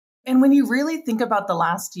And when you really think about the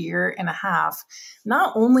last year and a half,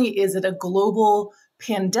 not only is it a global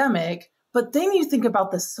pandemic, but then you think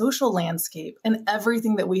about the social landscape and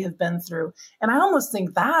everything that we have been through. And I almost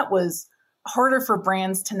think that was harder for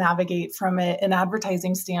brands to navigate from an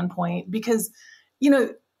advertising standpoint because,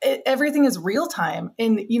 everything is real time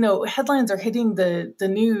and, headlines are hitting the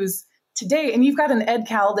news today. And you've got an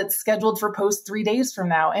EdCal that's scheduled for post 3 days from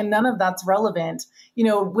now. And none of that's relevant,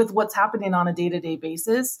 with what's happening on a day-to-day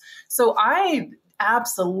basis. So I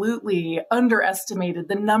absolutely underestimated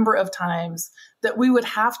the number of times that we would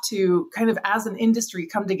have to kind of as an industry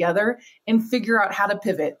come together and figure out how to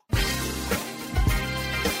pivot.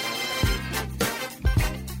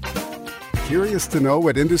 Curious to know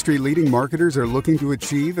what industry-leading marketers are looking to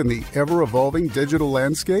achieve in the ever-evolving digital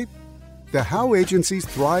landscape? The How Agencies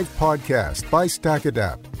Thrive podcast by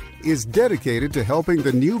StackAdapt is dedicated to helping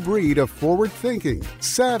the new breed of forward-thinking,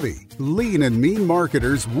 savvy, lean and mean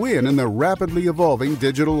marketers win in the rapidly evolving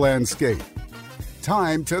digital landscape.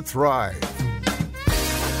 Time to thrive.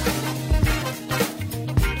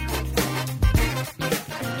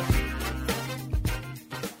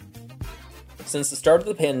 Since the start of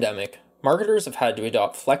the pandemic, marketers have had to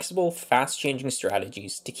adopt flexible, fast-changing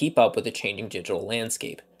strategies to keep up with the changing digital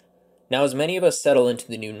landscape. Now, as many of us settle into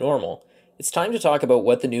the new normal, it's time to talk about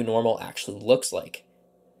what the new normal actually looks like.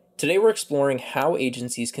 Today, we're exploring how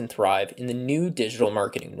agencies can thrive in the new digital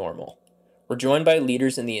marketing normal. We're joined by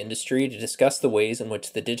leaders in the industry to discuss the ways in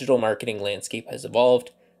which the digital marketing landscape has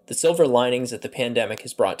evolved, the silver linings that the pandemic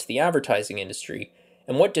has brought to the advertising industry,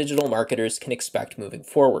 and what digital marketers can expect moving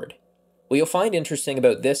forward. What you'll find interesting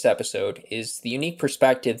about this episode is the unique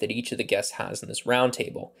perspective that each of the guests has in this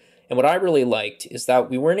roundtable. And what I really liked is that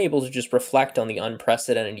we weren't able to just reflect on the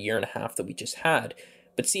unprecedented year and a half that we just had,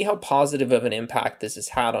 but see how positive of an impact this has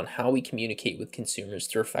had on how we communicate with consumers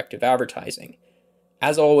through effective advertising.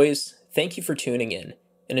 As always, thank you for tuning in,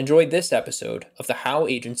 and enjoy this episode of the How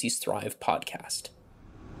Agencies Thrive podcast.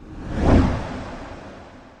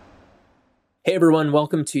 Hey everyone,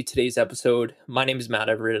 welcome to today's episode. My name is Matt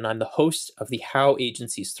Everett, and I'm the host of the How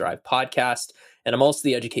Agencies Thrive podcast, and I'm also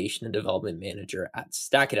the Education and Development Manager at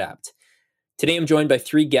StackAdapt. Today I'm joined by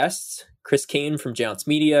three guests, Chris Kane from Jounce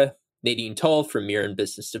Media, Nadine Tull from Miran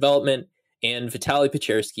Business Development, and Vitaly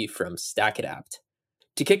Pechersky from StackAdapt.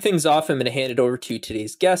 To kick things off, I'm going to hand it over to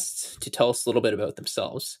today's guests to tell us a little bit about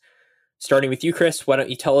themselves. Starting with you, Chris, why don't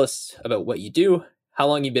you tell us about what you do, how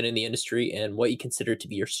long you've been in the industry, and what you consider to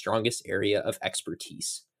be your strongest area of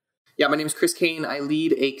expertise. Yeah, my name is Chris Kane. I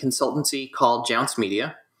lead a consultancy called Jounce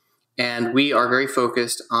Media, and we are very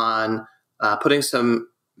focused on putting some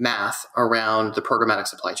math around the programmatic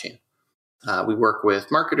supply chain. We work with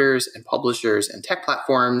marketers and publishers and tech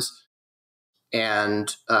platforms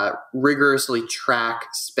and rigorously track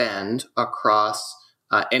spend across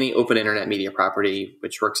any open internet media property,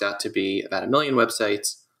 which works out to be about 1 million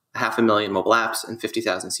websites, 500,000 mobile apps, and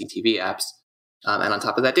 50,000 CTV apps. And on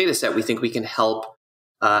top of that data set, we think we can help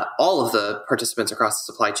all of the participants across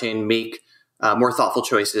the supply chain make more thoughtful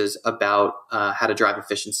choices about how to drive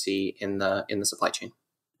efficiency in the supply chain.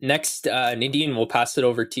 Next, Nadine, we'll pass it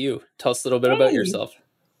over to you. Tell us a little bit about yourself.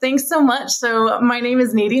 Thanks so much. So my name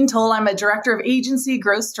is Nadine Tull. I'm a director of agency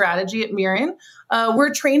growth strategy at Miran. We're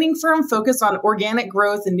a training firm focused on organic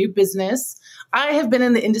growth and new business. I have been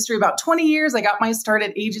in the industry about 20 years. I got my start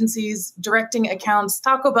at agencies, directing accounts,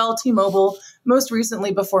 Taco Bell, T-Mobile, most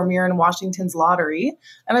recently before Miran Washington's Lottery.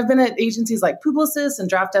 And I've been at agencies like Publicis and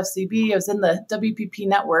Draft FCB. I was in the WPP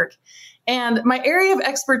network. And my area of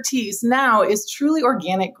expertise now is truly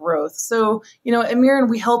organic growth. So, at Miran,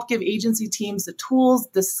 we help give agency teams the tools,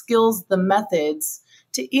 the skills, the methods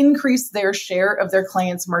to increase their share of their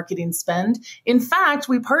clients' marketing spend. In fact,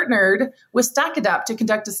 we partnered with StackAdapt to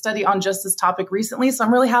conduct a study on just this topic recently. So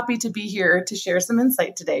I'm really happy to be here to share some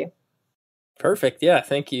insight today. Perfect. Yeah.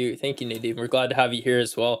 Thank you. Thank you, Nadine. We're glad to have you here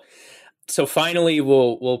as well. So finally,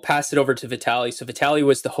 we'll pass it over to Vitaly. So Vitaly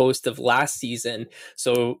was the host of last season.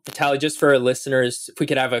 So Vitaly, just for our listeners, if we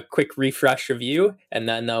could have a quick refresh of you, and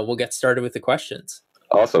then we'll get started with the questions.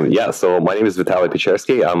 Awesome. Yeah. So my name is Vitaly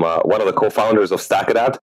Pechersky. I'm one of the co-founders of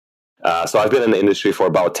StackAdapt. So I've been in the industry for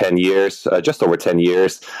about 10 years, just over 10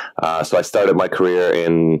 years. So I started my career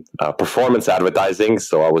in performance advertising.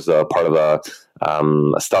 So I was a part of a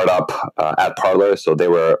startup, AdParlor. So they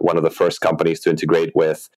were one of the first companies to integrate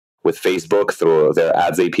with Facebook through their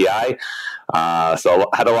ads API. So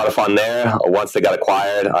I had a lot of fun there. Once they got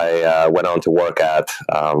acquired, I went on to work at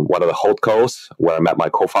one of the holdcos where I met my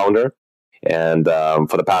co-founder. And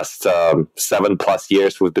for the past 7+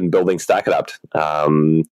 years, we've been building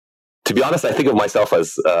StackAdapt. to be honest, I think of myself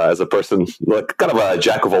as a person, like kind of a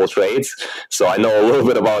jack of all trades. So I know a little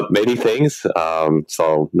bit about many things.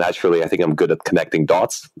 So naturally, I think I'm good at connecting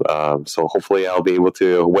dots. So hopefully I'll be able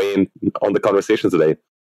to weigh in on the conversation today.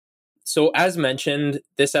 So as mentioned,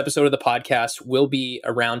 this episode of the podcast will be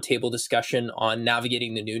a roundtable discussion on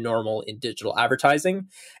navigating the new normal in digital advertising.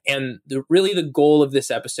 And really the goal of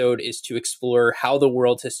this episode is to explore how the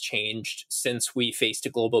world has changed since we faced a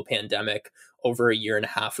global pandemic over a year and a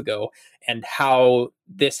half ago, and how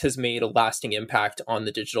this has made a lasting impact on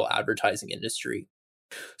the digital advertising industry.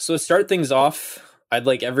 So to start things off, I'd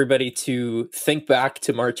like everybody to think back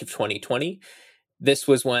to March of 2020. This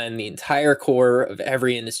was when the entire core of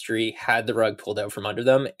every industry had the rug pulled out from under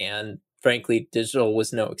them, and frankly, digital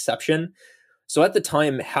was no exception. So at the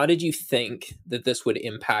time, how did you think that this would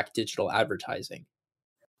impact digital advertising?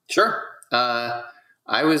 Sure. I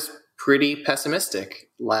was pretty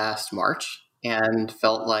pessimistic last March and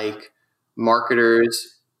felt like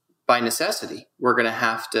marketers, by necessity, were going to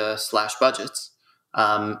have to slash budgets,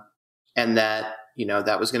 and that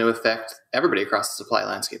that was going to affect everybody across the supply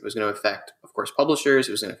landscape. It was going to affect, of course, publishers.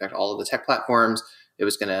 It was going to affect all of the tech platforms. It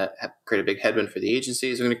was going to create a big headwind for the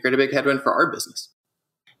agencies. It was going to create a big headwind for our business.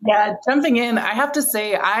 Yeah, jumping in, I have to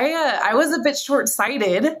say, I was a bit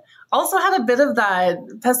short-sighted. Also had a bit of that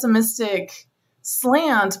pessimistic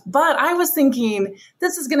slant, but I was thinking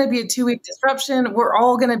this is going to be a 2-week disruption. We're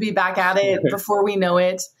all going to be back at it before we know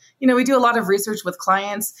it. We do a lot of research with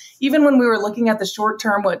clients. Even when we were looking at the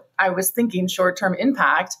short-term, what I was thinking short-term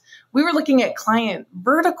impact, we were looking at client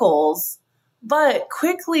verticals. But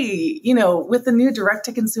quickly, with the new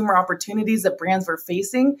direct-to-consumer opportunities that brands were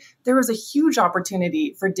facing, there was a huge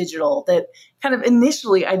opportunity for digital that kind of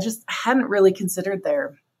initially I just hadn't really considered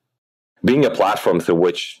there. Being a platform through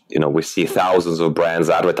which we see thousands of brands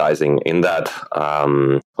advertising in that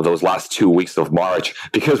those last 2 weeks of March,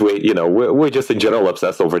 because we're just in general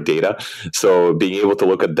obsessed over data. So being able to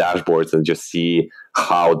look at dashboards and just see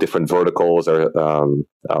how different verticals are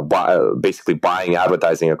basically buying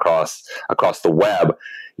advertising across the web,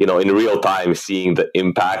 in real time, seeing the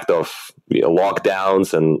impact of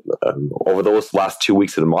lockdowns and over those last 2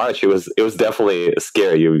 weeks in March, it was definitely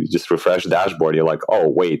scary. You just refresh the dashboard, you're like, oh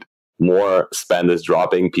wait, more spend is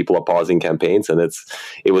dropping, people are pausing campaigns, and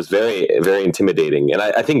it was very, very intimidating. And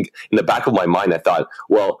I think in the back of my mind, I thought,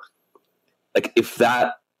 well, like if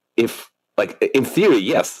in theory,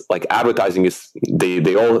 yes, like advertising is,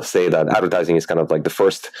 they all say that advertising is kind of like the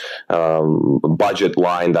first budget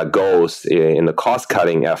line that goes in the cost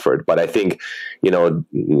cutting effort. But I think,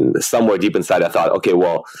 somewhere deep inside, I thought, okay,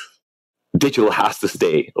 well, digital has to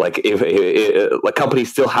stay. Like like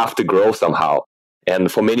companies still have to grow somehow.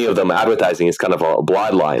 And for many of them, advertising is kind of a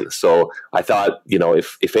bloodline. So I thought,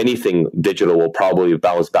 if anything, digital will probably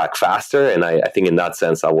bounce back faster. And I think in that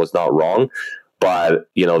sense, I was not wrong. But,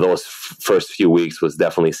 those first few weeks was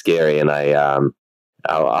definitely scary. And I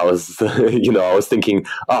was, I was thinking,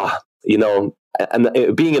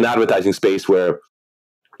 and being in advertising space where,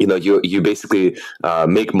 you basically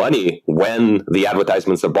make money when the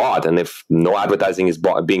advertisements are bought. And if no advertising is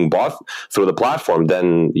being bought through the platform,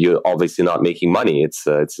 then you're obviously not making money. It's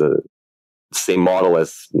a same model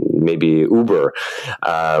as maybe Uber.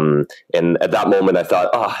 And at that moment, I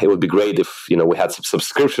thought, it would be great if, we had some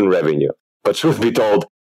subscription revenue. But truth be told,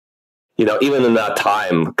 even in that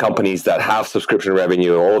time, companies that have subscription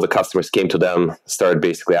revenue, all the customers came to them, started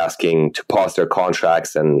basically asking to pause their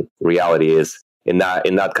contracts. And reality is, in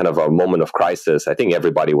that kind of a moment of crisis, I think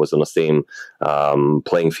everybody was on the same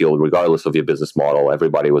playing field, regardless of your business model.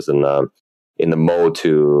 Everybody was in the mode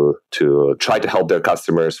to try to help their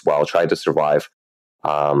customers while trying to survive.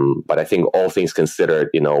 But I think all things considered,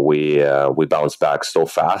 we bounced back so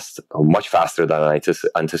fast, much faster than I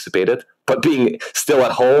anticipated. But being still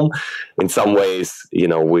at home, in some ways,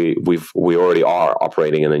 we already are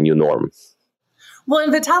operating in a new norm. Well,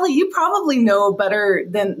 and Vitaly, you probably know better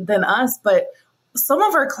than us, but some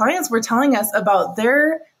of our clients were telling us about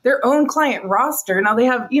their own client roster. Now they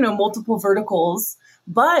have, multiple verticals,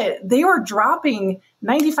 but they were dropping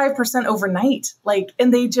 95% overnight.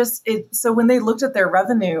 And they so when they looked at their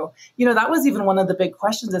revenue, that was even one of the big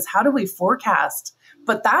questions is how do we forecast?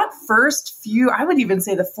 But that first few, I would even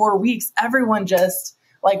say the 4 weeks, everyone just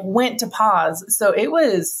went to pause. So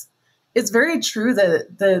it's very true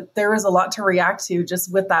that there was a lot to react to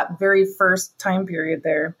just with that very first time period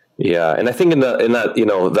there. Yeah, and I think in that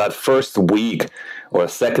that first week or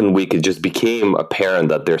second week, it just became apparent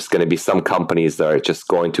that there's going to be some companies that are just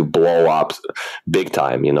going to blow up big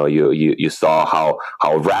time. You saw how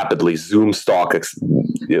rapidly Zoom stock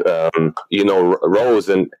rose,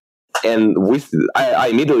 and I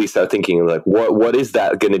immediately started thinking, like, what is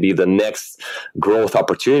that going to be the next growth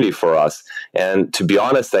opportunity for us? And to be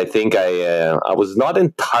honest, I think I was not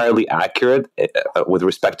entirely accurate with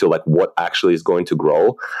respect to like what actually is going to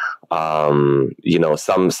grow. Some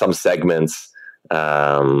segments,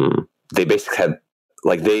 they basically had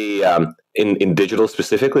like in digital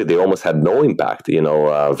specifically, they almost had no impact.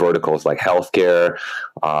 Verticals like healthcare,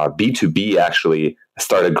 B2B actually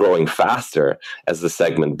started growing faster as the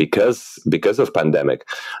segment because of pandemic.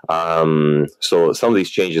 So some of these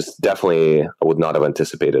changes definitely I would not have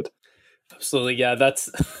anticipated. Absolutely. Yeah, that's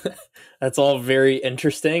that's all very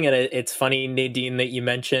interesting. And it's funny, Nadine, that you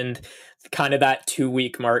mentioned kind of that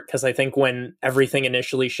 2-week mark, because I think when everything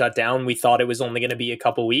initially shut down, we thought it was only going to be a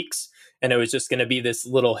couple weeks and it was just going to be this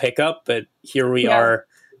little hiccup. But here we are,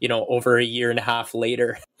 over a year and a half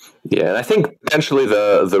later. Yeah, and I think potentially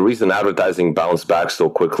the reason advertising bounced back so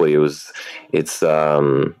quickly was it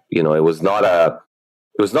was not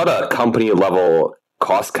a company level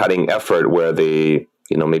cost cutting effort where they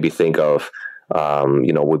maybe think of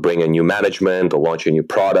we bring a new management or launch a new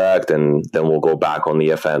product and then we'll go back on the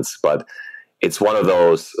offense. But it's one of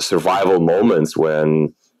those survival moments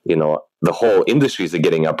when the whole industries are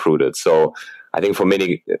getting uprooted. So I think for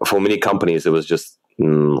many companies it was just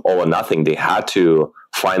all or nothing. They had to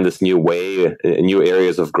find this new way, new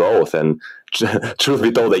areas of growth. And truth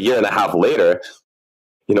be told, a year and a half later,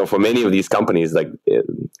 for many of these companies,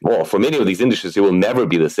 for many of these industries, it will never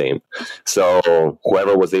be the same. So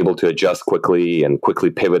whoever was able to adjust quickly and quickly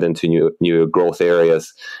pivot into new growth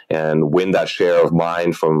areas and win that share of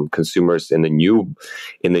mind from consumers in the new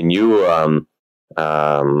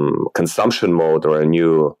consumption mode or in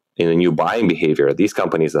a new buying behavior, these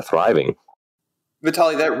companies are thriving.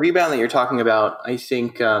 Vitaly, that rebound that you're talking about, I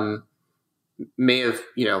think may have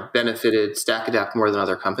benefited StackAdapt more than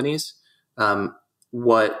other companies.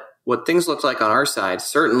 What things looked like on our side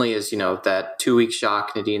certainly is that 2-week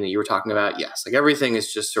shock, Nadine, that you were talking about. Yes, like everything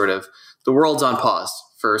is just sort of the world's on pause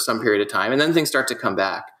for some period of time, and then things start to come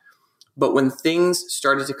back. But when things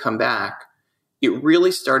started to come back, it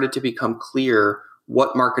really started to become clear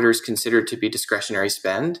what marketers considered to be discretionary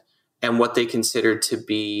spend and what they considered to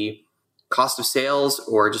be cost of sales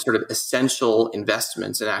or just sort of essential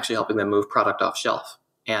investments in actually helping them move product off shelf.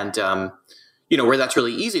 And where that's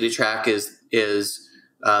really easy to track is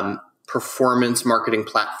performance marketing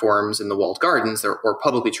platforms in the walled gardens or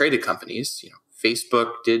publicly traded companies.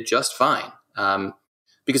 Facebook did just fine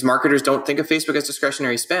because marketers don't think of Facebook as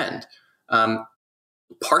discretionary spend.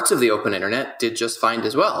 Parts of the open internet did just fine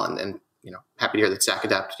as well, and happy to hear that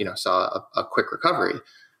StackAdapt saw a quick recovery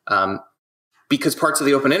because parts of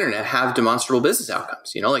the open internet have demonstrable business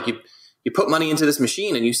outcomes. Like you put money into this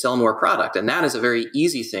machine and you sell more product, and that is a very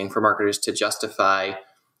easy thing for marketers to justify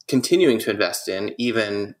continuing to invest in,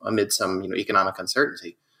 even amid some economic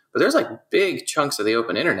uncertainty. But there's big chunks of the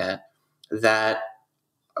open internet that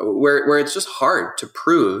where it's just hard to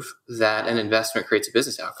prove that an investment creates a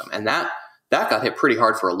business outcome, and that got hit pretty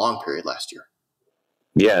hard for a long period last year.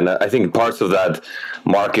 Yeah, and I think parts of that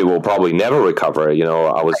market will probably never recover.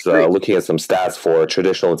 I was looking at some stats for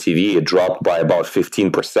traditional TV; it dropped by about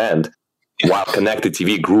 15%. While connected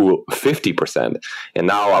TV grew 50%. And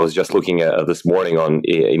now I was just looking at this morning on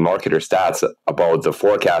a marketer stats about the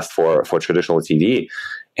forecast for traditional TV,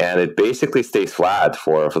 and it basically stays flat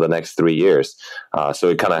for the next 3 years. So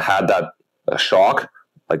it kind of had that shock,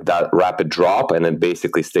 like that rapid drop, and it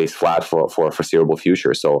basically stays flat for a foreseeable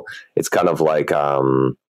future. So it's kind of like,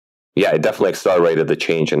 it definitely accelerated the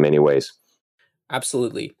change in many ways.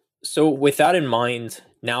 Absolutely. So with that in mind,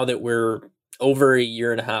 now that we're over a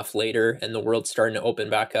year and a half later and the world's starting to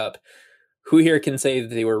open back up, who here can say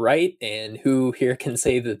that they were right and who here can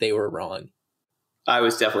say that they were wrong? I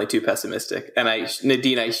was definitely too pessimistic. And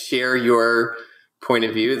Nadine, I share your point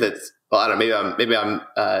of view that's, I don't know, maybe I'm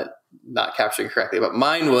not capturing correctly, but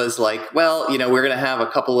mine was like, we're going to have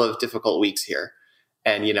a couple of difficult weeks here.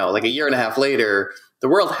 And, a year and a half later, the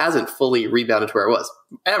world hasn't fully rebounded to where it was.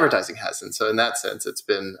 Advertising hasn't. So in that sense, it's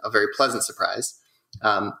been a very pleasant surprise.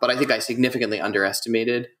 But I think I significantly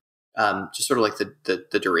underestimated just sort of like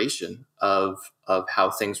the duration of how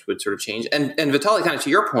things would sort of change. And Vitaly, kind of to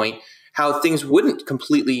your point, how things wouldn't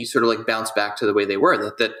completely sort of like bounce back to the way they were,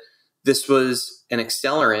 that this was an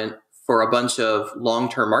accelerant for a bunch of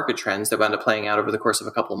long-term market trends that wound up playing out over the course of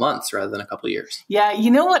a couple of months rather than a couple of years. Yeah,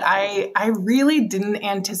 what I really didn't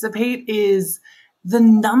anticipate is the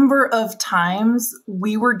number of times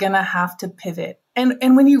we were going to have to pivot.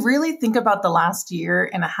 And when you really think about the last year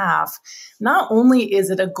and a half, not only is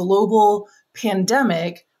it a global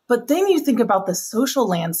pandemic, but then you think about the social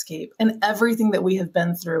landscape and everything that we have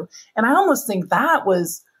been through. And I almost think that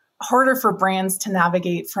was harder for brands to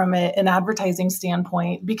navigate from an advertising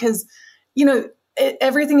standpoint because,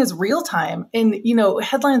 everything is real time and,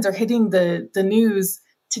 headlines are hitting the news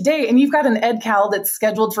today, and you've got an EdCal that's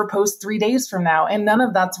scheduled for post 3 days from now, and none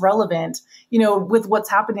of that's relevant, with what's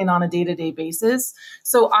happening on a day-to-day basis.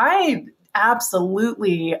 So I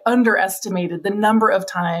absolutely underestimated the number of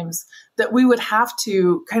times that we would have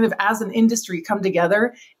to kind of as an industry come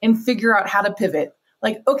together and figure out how to pivot.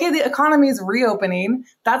 Like, okay, the economy is reopening.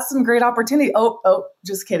 That's some great opportunity. Oh,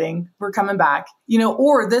 just kidding. We're coming back,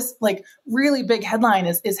 or this like really big headline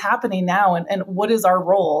is happening now. And what is our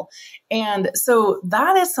role? And so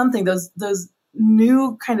that is something, those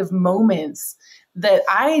new kind of moments that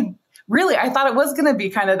I thought it was going to be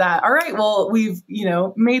kind of that, all right, well, we've,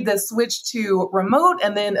 made the switch to remote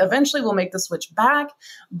and then eventually we'll make the switch back.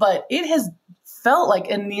 But it has felt like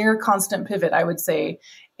a near constant pivot, I would say.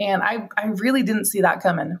 And I really didn't see that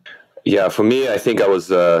coming. Yeah, for me, I think I was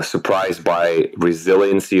surprised by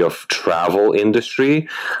resiliency of travel industry.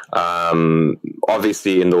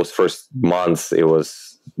 Obviously, in those first months, it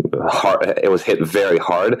was hard. It was hit very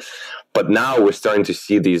hard. But now we're starting to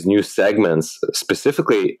see these new segments,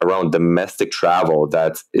 specifically around domestic travel,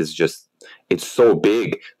 that is just, it's so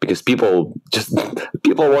big because people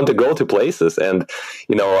want to go to places. And,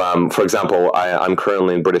 for example, I'm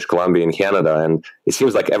currently in British Columbia in Canada, and it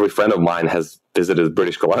seems like every friend of mine has visited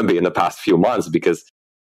British Columbia in the past few months because,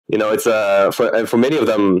 it's for many of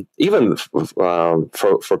them, even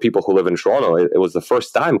for people who live in Toronto, it was the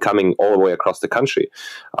first time coming all the way across the country.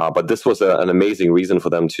 But this was an amazing reason for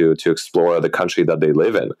them to explore the country that they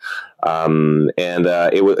live in.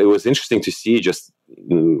 It was interesting to see just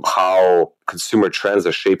how consumer trends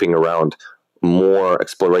are shaping around more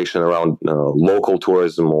exploration around local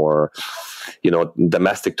tourism or,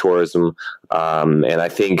 domestic tourism. And I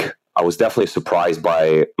think I was definitely surprised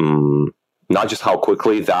by not just how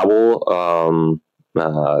quickly that will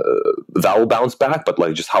bounce back, but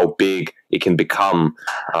like just how big it can become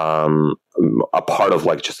a part of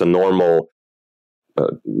like just a normal.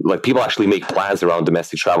 Like people actually make plans around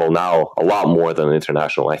domestic travel now a lot more than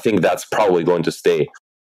international. I think that's probably going to stay.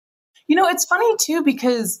 It's funny too,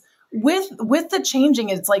 because with the changing,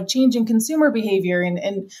 it's like changing consumer behavior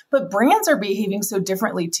but brands are behaving so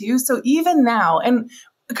differently too. So even now and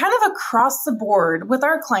kind of across the board with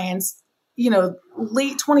our clients,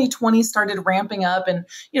 late 2020 started ramping up and,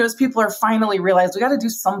 as people are finally realized we got to do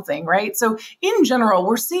something, right? So in general,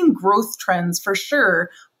 we're seeing growth trends for sure,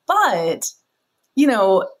 but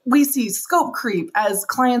we see scope creep as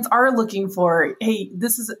clients are looking for, hey,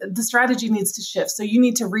 the strategy needs to shift. So you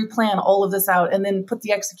need to replan all of this out and then put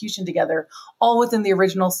the execution together all within the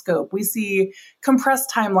original scope. We see compressed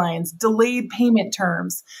timelines, delayed payment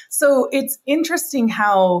terms. So it's interesting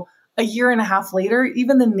how a year and a half later,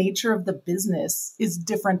 even the nature of the business is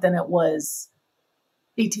different than it was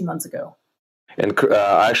 18 months ago. And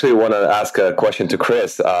I actually want to ask a question to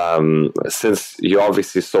Chris. Since you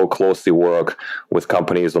obviously so closely work with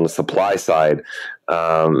companies on the supply side,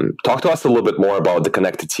 talk to us a little bit more about the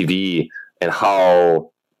connected TV and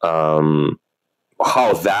how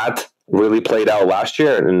that really played out last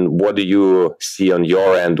year, and what do you see on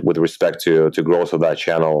your end with respect to growth of that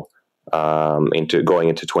channel going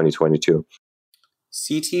into 2022?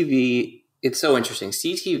 CTV, it's so interesting.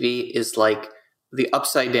 CTV is like the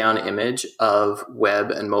upside down image of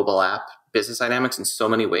web and mobile app business dynamics in so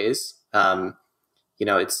many ways.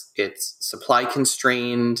 It's supply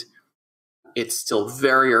constrained. It's still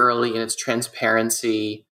very early in its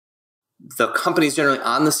transparency. The companies generally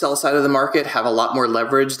on the sell side of the market have a lot more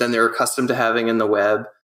leverage than they're accustomed to having in the web.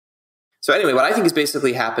 So anyway, what I think is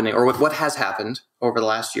basically happening, or what has happened over the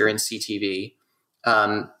last year in CTV,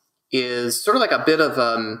 is sort of like a bit of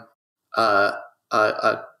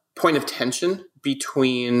a point of tension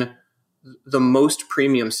between the most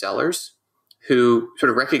premium sellers who sort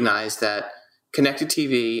of recognize that connected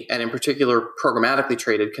TV, and in particular programmatically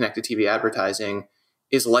traded connected TV advertising,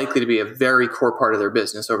 is likely to be a very core part of their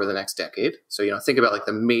business over the next decade. So, think about like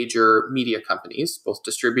the major media companies, both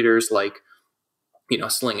distributors like,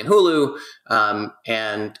 Sling and Hulu,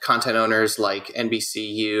 and content owners like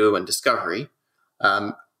NBCU and Discovery.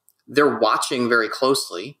 They're watching very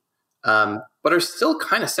closely, but are still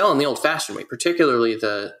kind of selling the old-fashioned way, particularly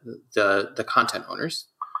the content owners.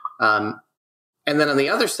 And then on the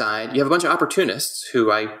other side, you have a bunch of opportunists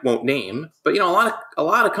who I won't name, but a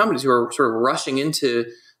lot of companies who are sort of rushing into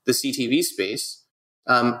the CTV space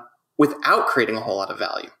without creating a whole lot of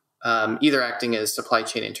value, either acting as supply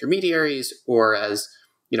chain intermediaries or as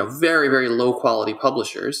very, very low quality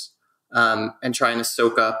publishers, and trying to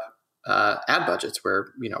soak up ad budgets where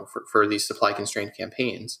for these supply constrained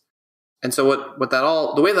campaigns. And so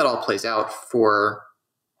the way that all plays out for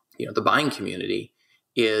the buying community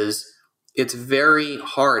is it's very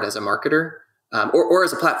hard as a marketer or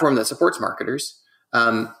as a platform that supports marketers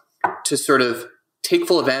to sort of take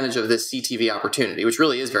full advantage of this CTV opportunity, which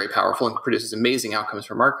really is very powerful and produces amazing outcomes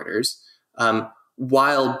for marketers,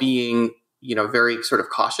 while being very sort of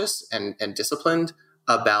cautious and disciplined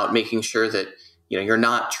about making sure that you're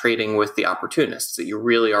not trading with the opportunists, that you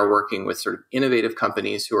really are working with sort of innovative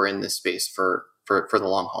companies who are in this space for the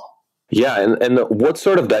long haul. Yeah, and what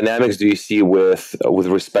sort of dynamics do you see with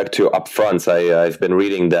respect to upfronts? I've been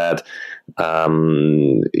reading that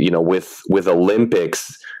with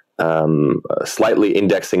Olympics slightly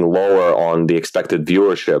indexing lower on the expected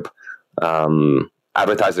viewership,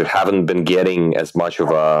 advertisers haven't been getting as much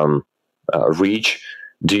of a reach.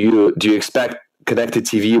 Do you expect connected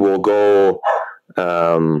TV will go?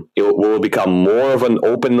 It will become more of an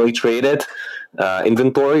openly traded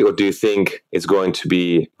inventory, or do you think it's going to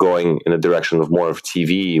be going in a direction of more of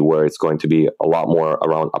TV, where it's going to be a lot more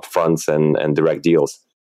around upfronts and direct deals?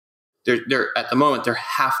 There at the moment, there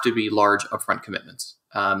have to be large upfront commitments.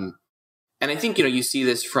 And I think, you see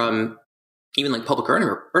this from even like public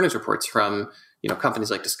earnings reports from,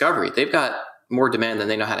 companies like Discovery. They've got more demand than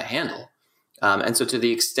they know how to handle. And so to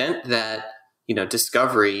the extent that,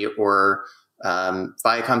 Discovery or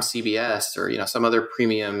Viacom CBS or, some other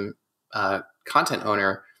premium content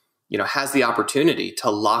owner, has the opportunity to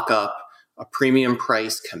lock up a premium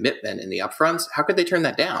price commitment in the upfronts, how could they turn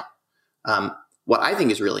that down? What I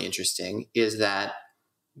think is really interesting is that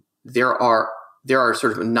there are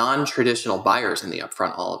sort of non-traditional buyers in the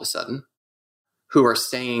upfront all of a sudden who are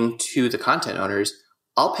saying to the content owners,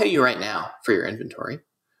 I'll pay you right now for your inventory,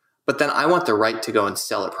 but then I want the right to go and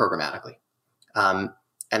sell it programmatically.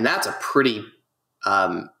 And that's a pretty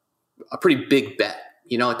big bet.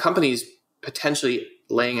 Companies potentially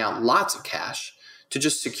laying out lots of cash to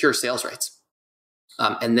just secure sales rights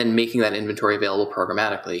and then making that inventory available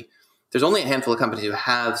programmatically. There's only a handful of companies who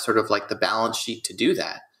have sort of like the balance sheet to do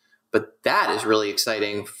that. But that is really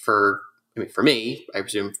exciting for me, I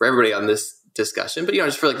presume for everybody on this discussion, but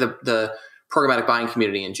just for like the programmatic buying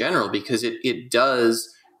community in general, because it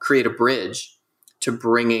does create a bridge to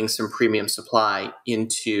bringing some premium supply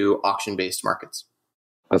into auction-based markets.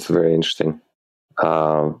 That's very interesting.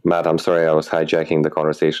 Matt, I'm sorry I was hijacking the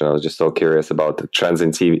conversation. I was just so curious about the trends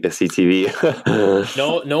in CTV.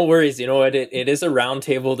 No worries. You know what? It is a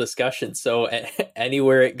roundtable discussion. So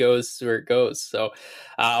anywhere it goes, where it goes. So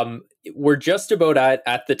we're just about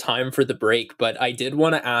at the time for the break, but I did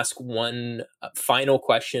want to ask one final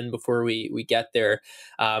question before we get there.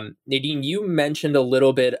 Nadine, you mentioned a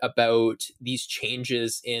little bit about these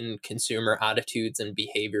changes in consumer attitudes and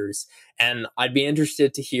behaviors, and I'd be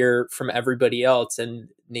interested to hear from everybody else. And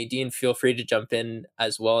Nadine, feel free to jump in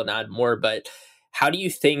as well and add more. But how do you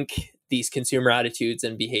think these consumer attitudes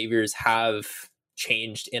and behaviors have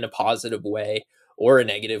changed in a positive way or a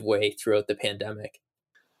negative way throughout the pandemic?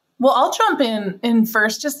 Well, I'll jump in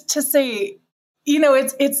first just to say,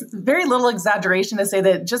 it's very little exaggeration to say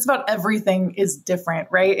that just about everything is different,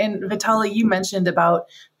 right? And Vitaly, you mentioned about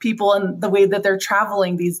people and the way that they're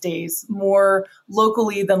traveling these days, more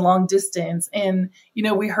locally than long distance. And,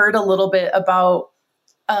 we heard a little bit about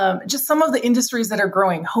just some of the industries that are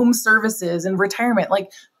growing, home services and retirement.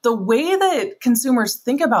 Like the way that consumers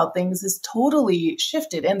think about things is totally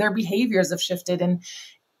shifted and their behaviors have shifted. And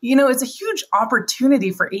it's a huge opportunity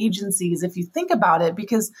for agencies if you think about it,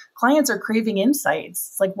 because clients are craving insights.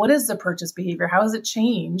 It's like, what is the purchase behavior? How has it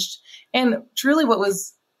changed? And truly what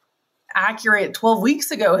was accurate 12 weeks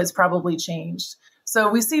ago has probably changed. So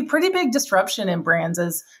we see pretty big disruption in brands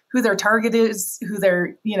as who their target is, who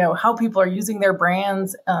their, how people are using their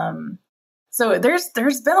brands. So there's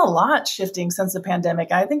been a lot shifting since the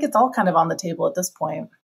pandemic. I think it's all kind of on the table at this point.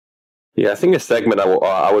 Yeah, I think a segment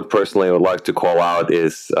I would personally like to call out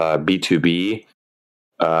is B2B.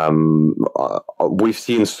 We've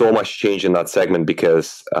seen so much change in that segment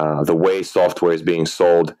because the way software is being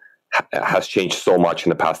sold has changed so much in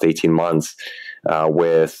the past 18 months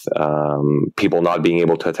with people not being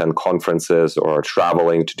able to attend conferences or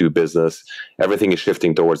traveling to do business. Everything is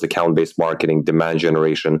shifting towards account-based marketing, demand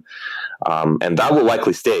generation, and that will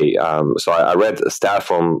likely stay. So I read a stat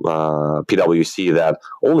from PwC that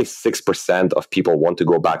only 6% of people want to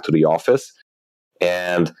go back to the office,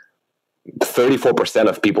 and 34%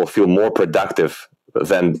 of people feel more productive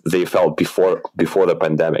than they felt before the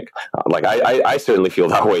pandemic. I certainly feel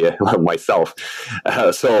that way myself.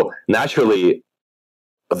 So naturally,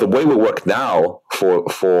 the way we work now for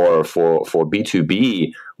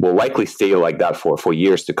B2B will likely stay like that for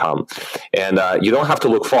years to come. And you don't have to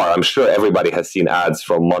look far. I'm sure everybody has seen ads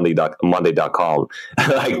from Monday.com.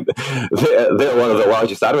 Like they're one of the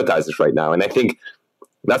largest advertisers right now. And I think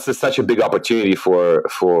that's such a big opportunity for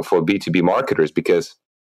B2B marketers, because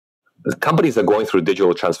companies are going through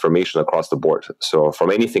digital transformation across the board. So from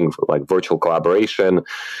anything like virtual collaboration,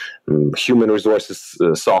 human resources,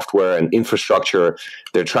 software, and infrastructure,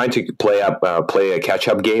 they're trying to play a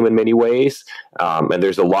catch-up game in many ways. And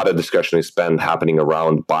there's a lot of discretionary spend happening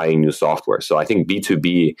around buying new software. So I think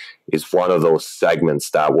B2B is one of those segments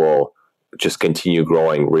that will just continue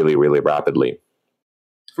growing really, really rapidly.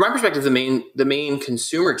 From my perspective, the main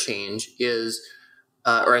consumer change is,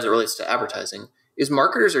 or as it relates to advertising, is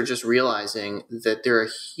marketers are just realizing that there are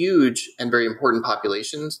huge and very important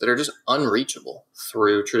populations that are just unreachable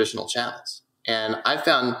through traditional channels. And I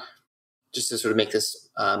found, just to sort of make this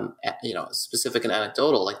specific and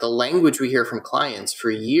anecdotal, like the language we hear from clients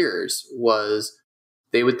for years was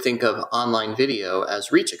they would think of online video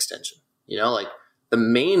as reach extension. Like the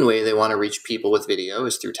main way they want to reach people with video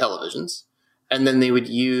is through televisions. And then they would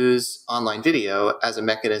use online video as a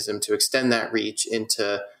mechanism to extend that reach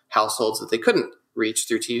into households that they couldn't reach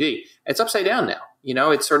through TV. It's upside down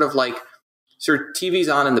now. It's sort of like TV's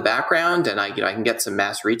on in the background and I can get some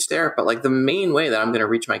mass reach there. But like the main way that I'm going to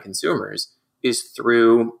reach my consumers is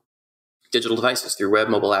through digital devices, through web,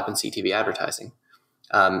 mobile app, and CTV advertising.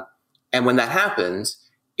 And when that happens,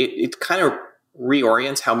 it kind of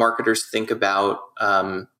reorients how marketers think about,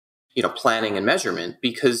 planning and measurement,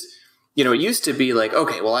 because, it used to be like,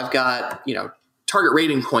 okay, well, I've got, target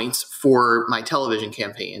rating points for my television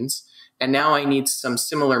campaigns. And now I need some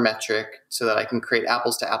similar metric so that I can create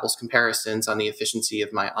apples to apples comparisons on the efficiency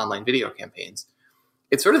of my online video campaigns.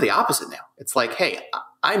 It's sort of the opposite now. It's like, hey,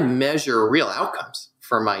 I measure real outcomes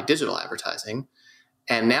for my digital advertising.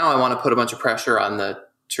 And now I want to put a bunch of pressure on the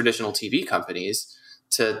traditional TV companies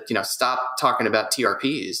to, stop talking about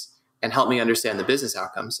TRPs and help me understand the business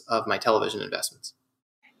outcomes of my television investments.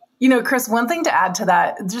 Chris, one thing to add to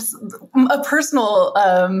that, just a personal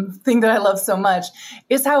thing that I love so much,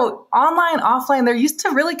 is how online, offline, there used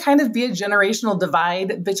to really kind of be a generational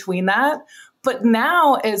divide between that. But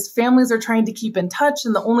now, as families are trying to keep in touch,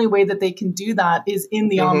 and the only way that they can do that is in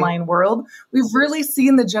the online world, we've really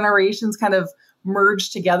seen the generations kind of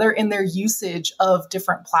merge together in their usage of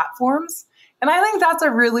different platforms. And I think that's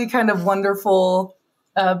a really kind of wonderful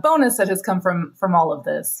bonus that has come from all of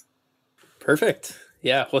this. Perfect.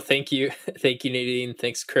 Yeah. Well, thank you. Thank you, Nadine.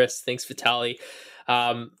 Thanks, Chris. Thanks, Vitaly.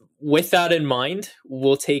 With that in mind,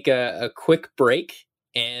 we'll take a quick break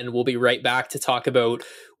and we'll be right back to talk about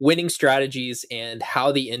winning strategies and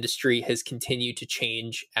how the industry has continued to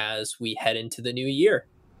change as we head into the new year.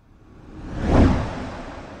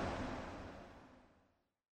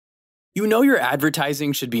 Your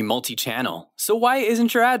advertising should be multi-channel, so why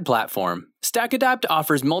isn't your ad platform? StackAdapt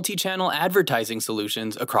offers multi-channel advertising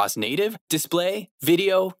solutions across native, display,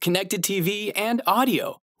 video, connected TV, and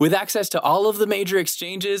audio, with access to all of the major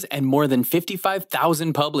exchanges and more than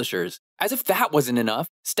 55,000 publishers. As if that wasn't enough,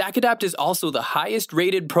 StackAdapt is also the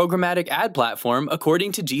highest-rated programmatic ad platform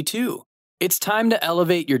according to G2. It's time to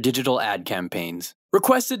elevate your digital ad campaigns.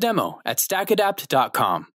 Request a demo at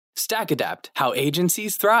stackadapt.com. StackAdapt, how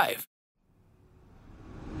agencies thrive.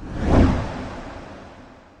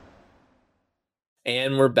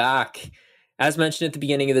 And we're back. As mentioned at the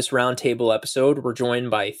beginning of this roundtable episode, we're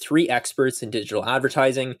joined by three experts in digital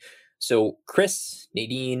advertising. So Chris,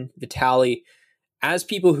 Nadine, Vitaly, as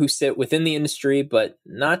people who sit within the industry, but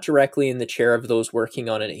not directly in the chair of those working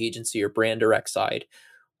on an agency or brand direct side,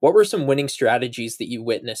 what were some winning strategies that you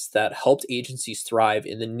witnessed that helped agencies thrive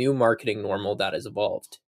in the new marketing normal that has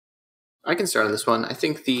evolved? I can start on this one. I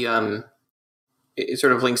think it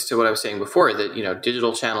sort of links to what I was saying before, that,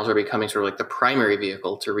 digital channels are becoming sort of like the primary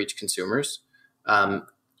vehicle to reach consumers.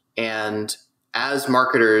 And as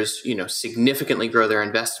marketers, significantly grow their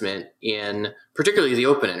investment in particularly the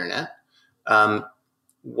open internet,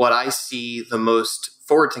 what I see the most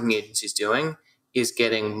forward-thinking agencies doing is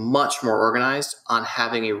getting much more organized on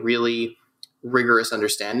having a really rigorous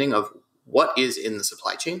understanding of what is in the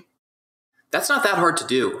supply chain. That's not that hard to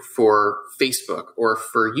do for Facebook or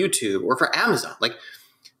for YouTube or for Amazon. Like,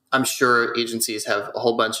 I'm sure agencies have a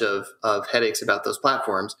whole bunch of headaches about those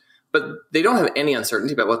platforms, but they don't have any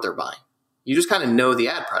uncertainty about what they're buying. You just kind of know the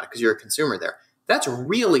ad product because you're a consumer there. That's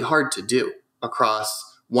really hard to do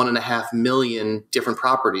across 1.5 million different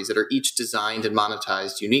properties that are each designed and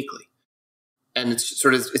monetized uniquely. And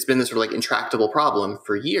it's been this sort of like intractable problem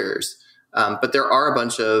for years. But there are a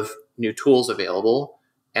bunch of new tools available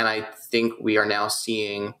And I think we are now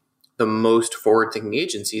seeing the most forward-thinking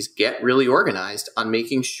agencies get really organized on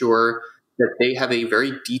making sure that they have a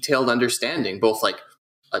very detailed understanding, both like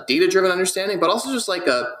a data-driven understanding, but also just like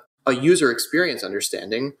a user experience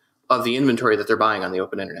understanding of the inventory that they're buying on the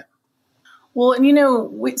open internet. Well, and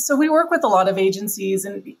we work with a lot of agencies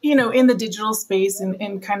and, in the digital space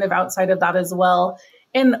and kind of outside of that as well.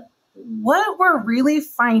 And what we're really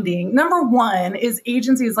finding, number one, is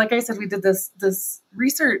agencies, like I said, we did this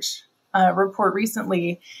research report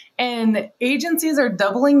recently, and agencies are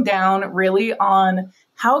doubling down really on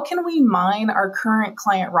how can we mine our current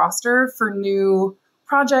client roster for new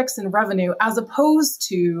projects and revenue, as opposed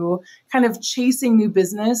to kind of chasing new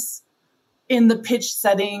business in the pitch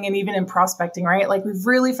setting and even in prospecting, right? Like we've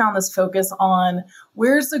really found this focus on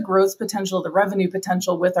where's the growth potential, the revenue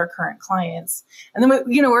potential with our current clients. And then,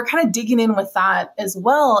 we're kind of digging in with that as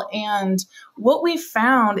well. And what we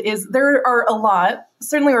found is there are a lot,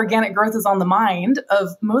 certainly organic growth is on the mind of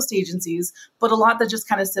most agencies, but a lot that just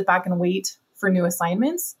kind of sit back and wait for new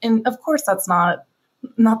assignments. And of course, that's not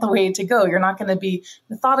the way to go. You're not going to be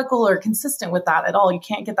methodical or consistent with that at all. You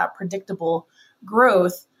can't get that predictable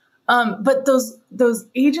growth. But those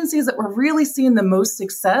agencies that were really seeing the most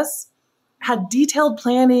success had detailed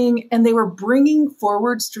planning, and they were bringing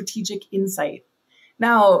forward strategic insight.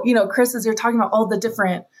 Now, Chris, as you're talking about all the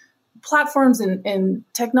different platforms and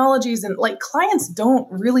technologies, and like clients don't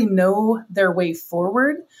really know their way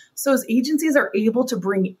forward. So as agencies are able to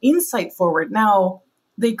bring insight forward, now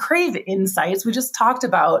they crave insights. We just talked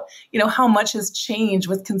about, how much has changed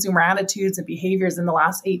with consumer attitudes and behaviors in the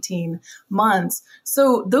last 18 months.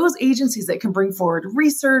 So those agencies that can bring forward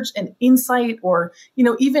research and insight, or,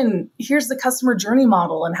 even here's the customer journey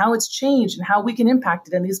model and how it's changed and how we can impact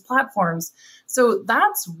it in these platforms. So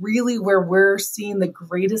that's really where we're seeing the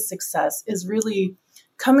greatest success, is really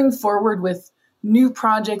coming forward with new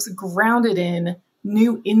projects grounded in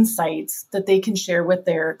new insights that they can share with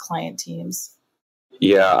their client teams.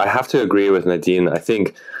 Yeah, I have to agree with Nadine. I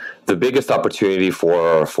think the biggest opportunity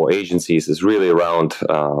for agencies is really around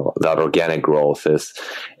that organic growth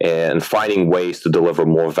and finding ways to deliver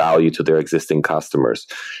more value to their existing customers.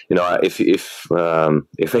 If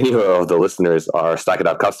any of the listeners are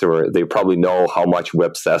StackIt customer, they probably know how much we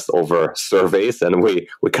obsess over surveys, and we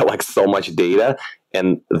collect so much data.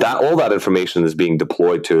 And all that information is being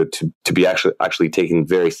deployed to be actually taken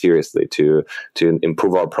very seriously to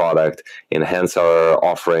improve our product, enhance our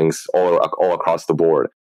offerings all across the board.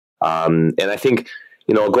 And I think,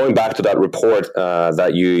 going back to that report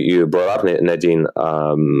that you brought up, Nadine,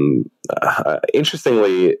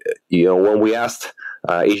 interestingly, when we asked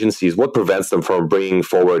agencies what prevents them from bringing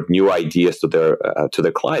forward new ideas to their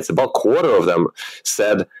clients, about a quarter of them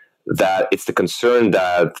said that it's the concern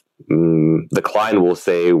that the client will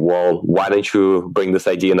say, well, why didn't you bring this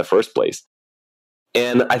idea in the first place?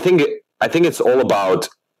 And I think it's all about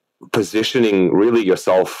positioning really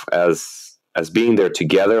yourself as being there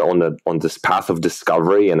together on this path of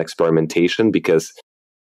discovery and experimentation, because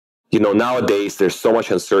nowadays there's so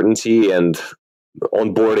much uncertainty, and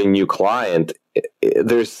onboarding new client,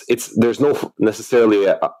 there's no necessarily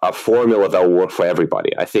a formula that will work for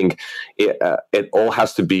everybody. I think it all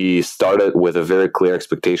has to be started with a very clear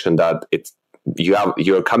expectation that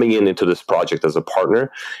you're coming into this project as a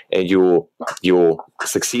partner, and you'll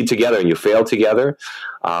succeed together and you fail together.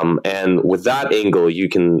 And with that angle, you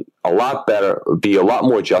can be a lot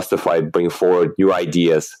more justified bringing forward new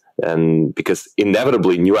ideas, and because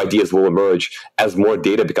inevitably new ideas will emerge as more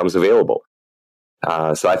data becomes available.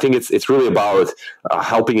 So I think it's really about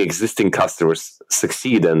helping existing customers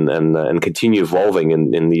succeed and continue evolving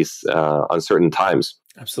in these uncertain times.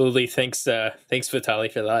 Absolutely. Thanks,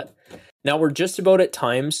 Vitaly, for that. Now we're just about at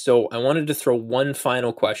time, so I wanted to throw one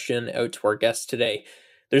final question out to our guests today.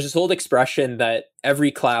 There's this old expression that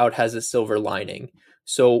every cloud has a silver lining.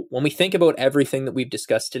 So when we think about everything that we've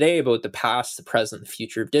discussed today about the past, the present, the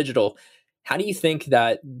future of digital, how do you think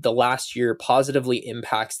that the last year positively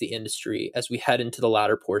impacts the industry as we head into the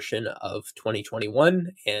latter portion of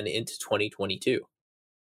 2021 and into 2022?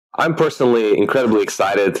 I'm personally incredibly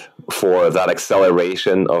excited for that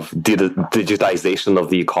acceleration of digitization of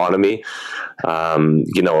the economy.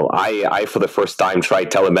 I for the first time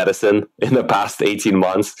tried telemedicine in the past 18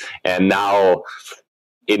 months, and now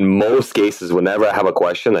in most cases, whenever I have a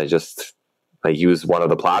question, I use one of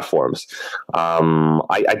the platforms.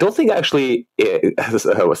 I don't think actually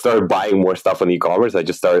I started buying more stuff on e-commerce. I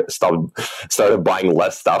just started buying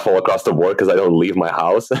less stuff all across the board because I don't leave my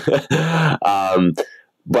house.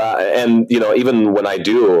 Even when I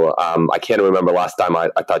do, I can't remember last time I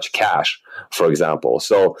touched cash, for example.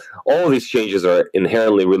 So all of these changes are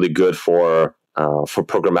inherently really good for for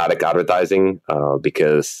programmatic advertising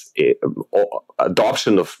because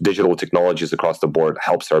adoption of digital technologies across the board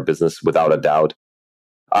helps our business without a doubt.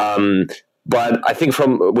 But I think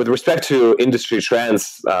with respect to industry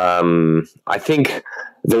trends, I think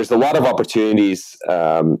there's a lot of opportunities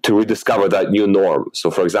to rediscover that new norm. So,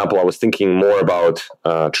 for example, I was thinking more about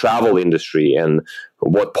travel industry and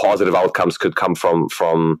what positive outcomes could come from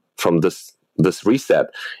this reset.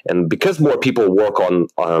 And because more people work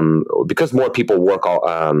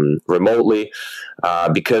remotely,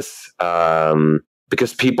 because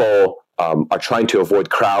people are trying to avoid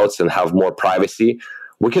crowds and have more privacy,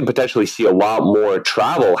 we can potentially see a lot more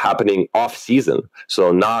travel happening off season.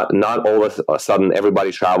 So not all of a sudden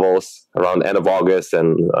everybody travels around end of August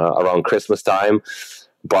and around Christmas time,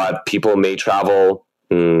 but people may travel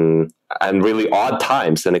and really odd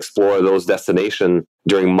times and explore those destinations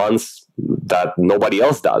during months that nobody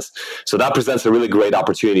else does. So that presents a really great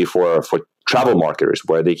opportunity for travel marketers,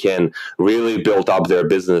 where they can really build up their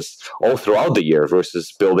business all throughout the year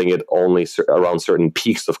versus building it only around certain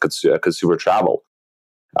peaks of consumer travel.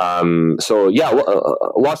 So yeah,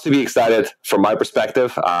 lots to be excited from my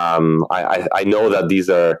perspective. I know that these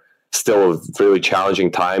are still really challenging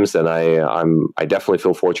times, and I definitely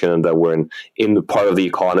feel fortunate that we're in the part of the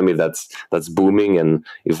economy that's booming and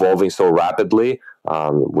evolving so rapidly,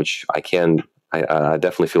 which I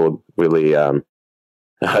definitely feel really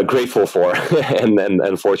grateful for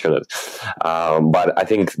and fortunate. But I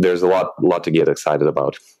think there's a lot to get excited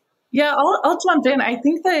about. Yeah, I'll jump in. I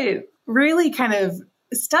think that really kind of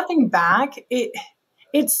stepping back,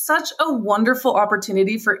 it's such a wonderful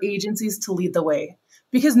opportunity for agencies to lead the way,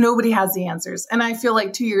 because nobody has the answers. And I feel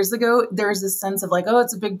like 2 years ago, there's this sense of like, oh,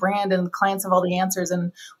 it's a big brand and the clients have all the answers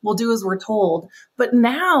and we'll do as we're told. But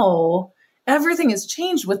now everything has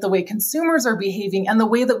changed with the way consumers are behaving and the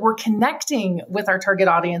way that we're connecting with our target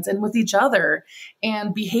audience and with each other,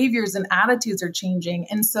 and behaviors and attitudes are changing.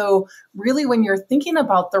 And so really, when you're thinking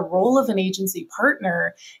about the role of an agency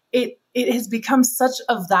partner, it has become such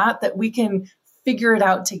of that we can figure it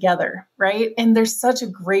out together, right? And there's such a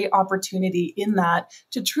great opportunity in that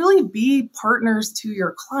to truly be partners to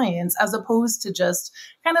your clients, as opposed to just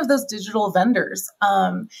kind of those digital vendors.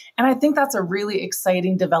 And I think that's a really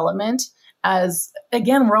exciting development, as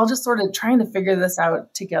again, we're all just sort of trying to figure this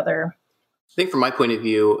out together. I think from my point of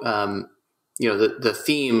view, the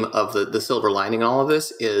theme of the silver lining in all of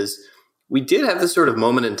this is we did have this sort of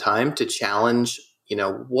moment in time to challenge,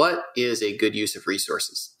 what is a good use of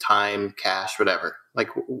resources, time, cash, whatever. Like,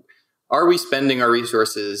 are we spending our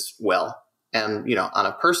resources well? And, on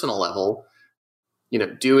a personal level,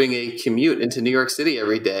 doing a commute into New York City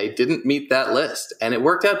every day didn't meet that list, and it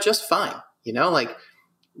worked out just fine.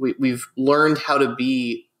 We've learned how to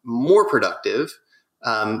be more productive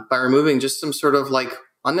by removing just some sort of like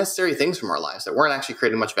unnecessary things from our lives that weren't actually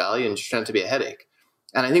creating much value and just turned to be a headache.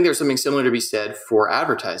 And I think there's something similar to be said for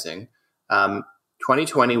advertising.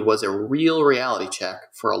 2020 was a real reality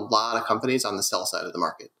check for a lot of companies on the sell side of the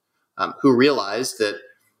market, who realized that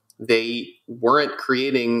they weren't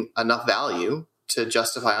creating enough value to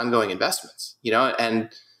justify ongoing investments, and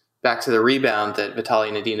back to the rebound that Vitaly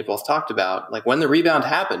and Nadine have both talked about, like when the rebound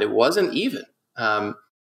happened, it wasn't even. And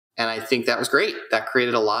I think that was great. That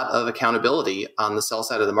created a lot of accountability on the sell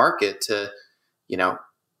side of the market to,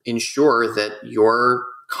 ensure that your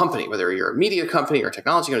company, whether you're a media company or a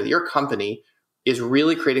technology company, your company is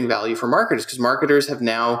really creating value for marketers, because marketers have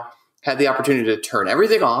now had the opportunity to turn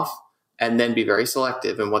everything off and then be very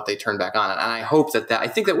selective in what they turn back on. And I hope I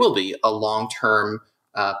think that will be a long-term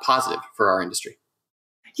positive for our industry.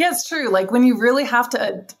 Yeah, it's true. Like when you really have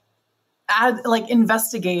to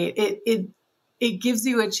investigate, it gives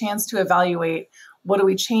you a chance to evaluate, what do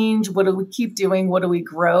we change? What do we keep doing? What do we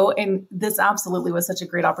grow? And this absolutely was such a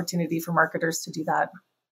great opportunity for marketers to do that.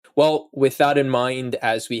 Well, with that in mind,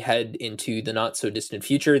 as we head into the not so distant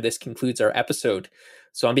future, this concludes our episode.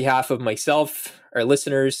 So on behalf of myself, our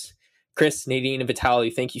listeners, Chris, Nadine, and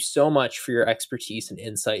Vitaly, thank you so much for your expertise and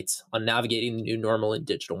insights on navigating the new normal in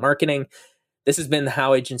digital marketing. This has been the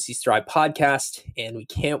How Agencies Thrive podcast, and we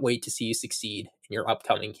can't wait to see you succeed in your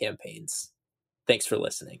upcoming campaigns. Thanks for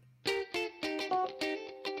listening.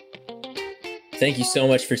 Thank you so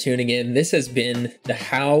much for tuning in. This has been the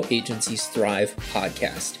How Agencies Thrive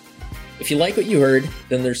podcast. If you like what you heard,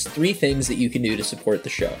 then there's 3 things that you can do to support the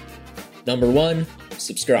show. Number 1,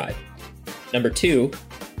 subscribe. Number 2,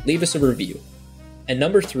 leave us a review. And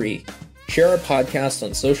number 3, share our podcast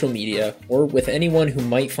on social media or with anyone who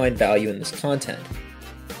might find value in this content.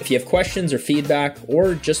 If you have questions or feedback,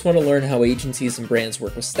 or just want to learn how agencies and brands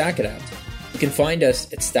work with StackAdapt, you can find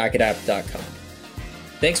us at stackadapt.com.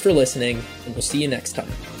 Thanks for listening, and we'll see you next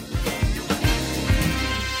time.